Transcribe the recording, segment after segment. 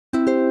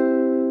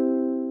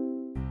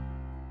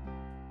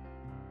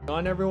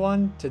on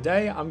everyone?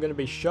 Today I'm going to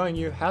be showing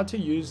you how to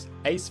use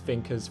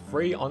AceThinker's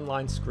free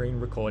online screen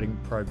recording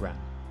program.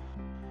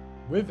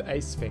 With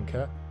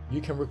AceThinker,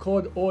 you can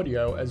record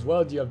audio as well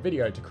as your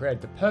video to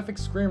create the perfect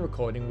screen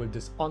recording with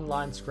this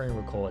online screen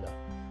recorder.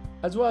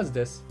 As well as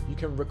this, you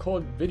can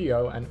record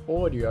video and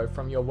audio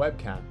from your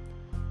webcam.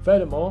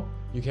 Furthermore,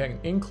 you can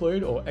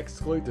include or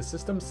exclude the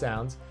system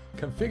sounds,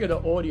 configure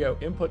the audio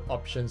input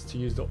options to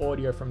use the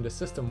audio from the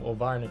system or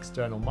via an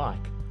external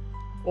mic.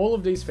 All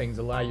of these things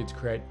allow you to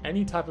create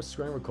any type of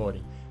screen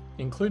recording,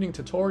 including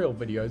tutorial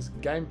videos,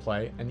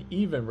 gameplay, and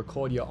even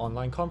record your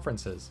online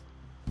conferences.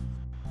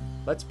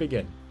 Let's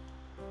begin.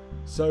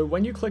 So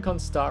when you click on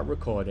Start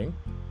Recording,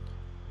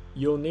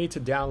 you'll need to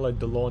download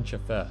the launcher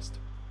first.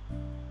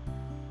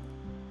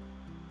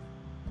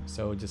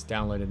 So we'll just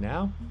download it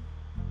now.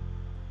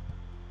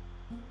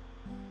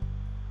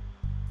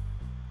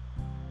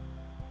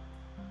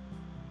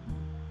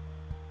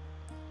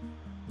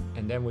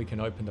 And then we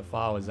can open the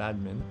file as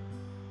admin.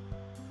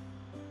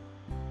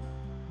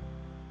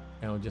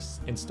 And it'll just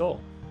install.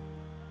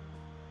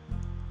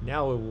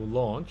 Now it will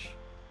launch.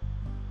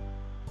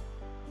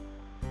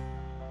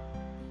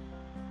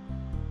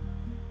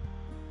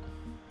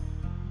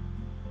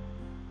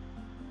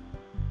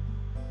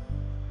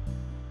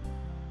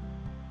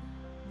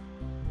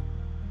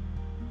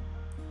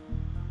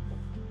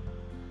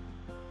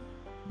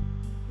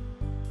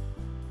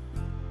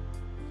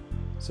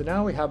 So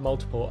now we have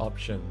multiple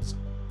options.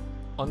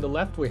 On the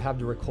left we have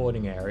the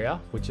recording area,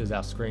 which is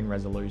our screen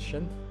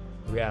resolution.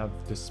 We have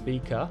the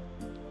speaker,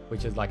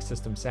 which is like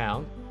system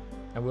sound,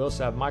 and we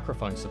also have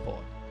microphone support.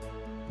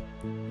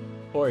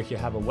 Or if you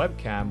have a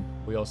webcam,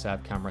 we also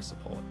have camera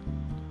support.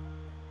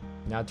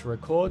 Now to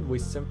record, we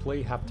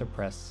simply have to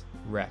press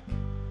Rec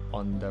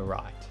on the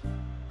right.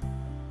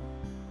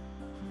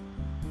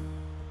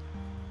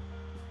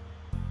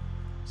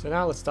 So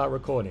now let's start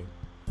recording.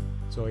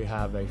 So we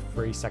have a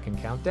 3-second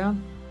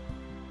countdown.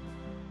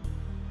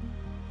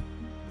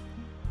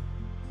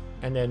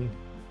 And then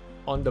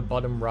on the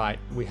bottom right,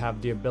 we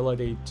have the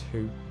ability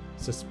to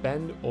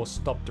suspend or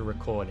stop the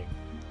recording.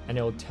 And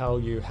it will tell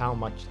you how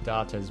much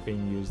data is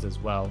being used as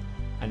well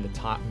and the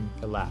time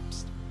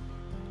elapsed.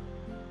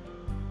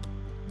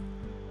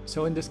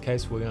 So in this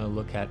case, we're going to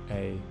look at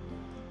a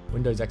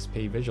Windows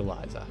XP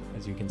visualizer,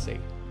 as you can see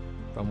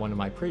from one of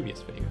my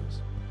previous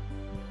videos.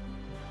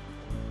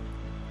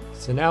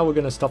 So now we're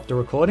going to stop the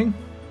recording.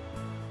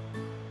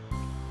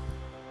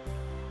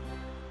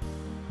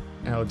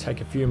 And it'll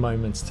take a few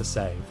moments to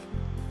save.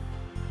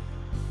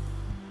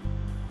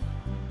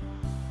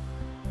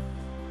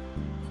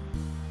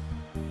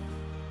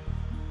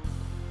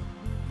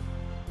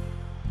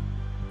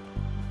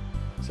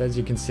 So as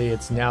you can see,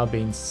 it's now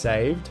been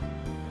saved.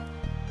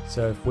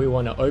 So if we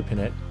want to open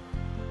it,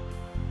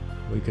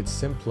 we could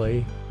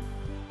simply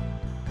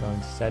go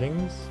into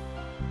settings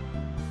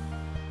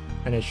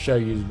and it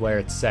shows you where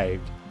it's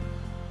saved.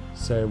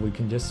 So we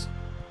can just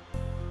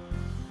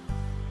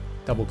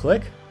double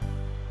click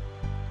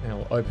and it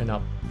will open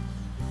up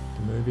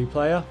the movie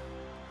player.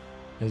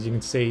 As you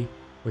can see,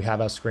 we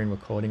have our screen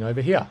recording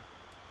over here.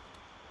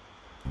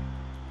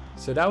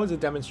 So that was a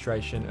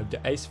demonstration of the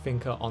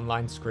AceThinker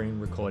online screen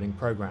recording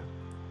program.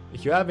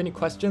 If you have any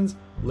questions,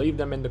 leave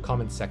them in the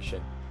comments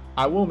section.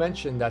 I will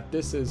mention that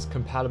this is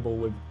compatible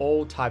with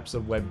all types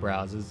of web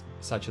browsers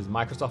such as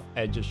Microsoft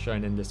Edge as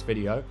shown in this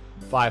video,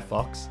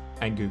 Firefox,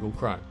 and Google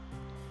Chrome.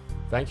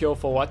 Thank you all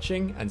for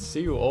watching and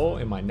see you all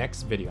in my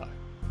next video.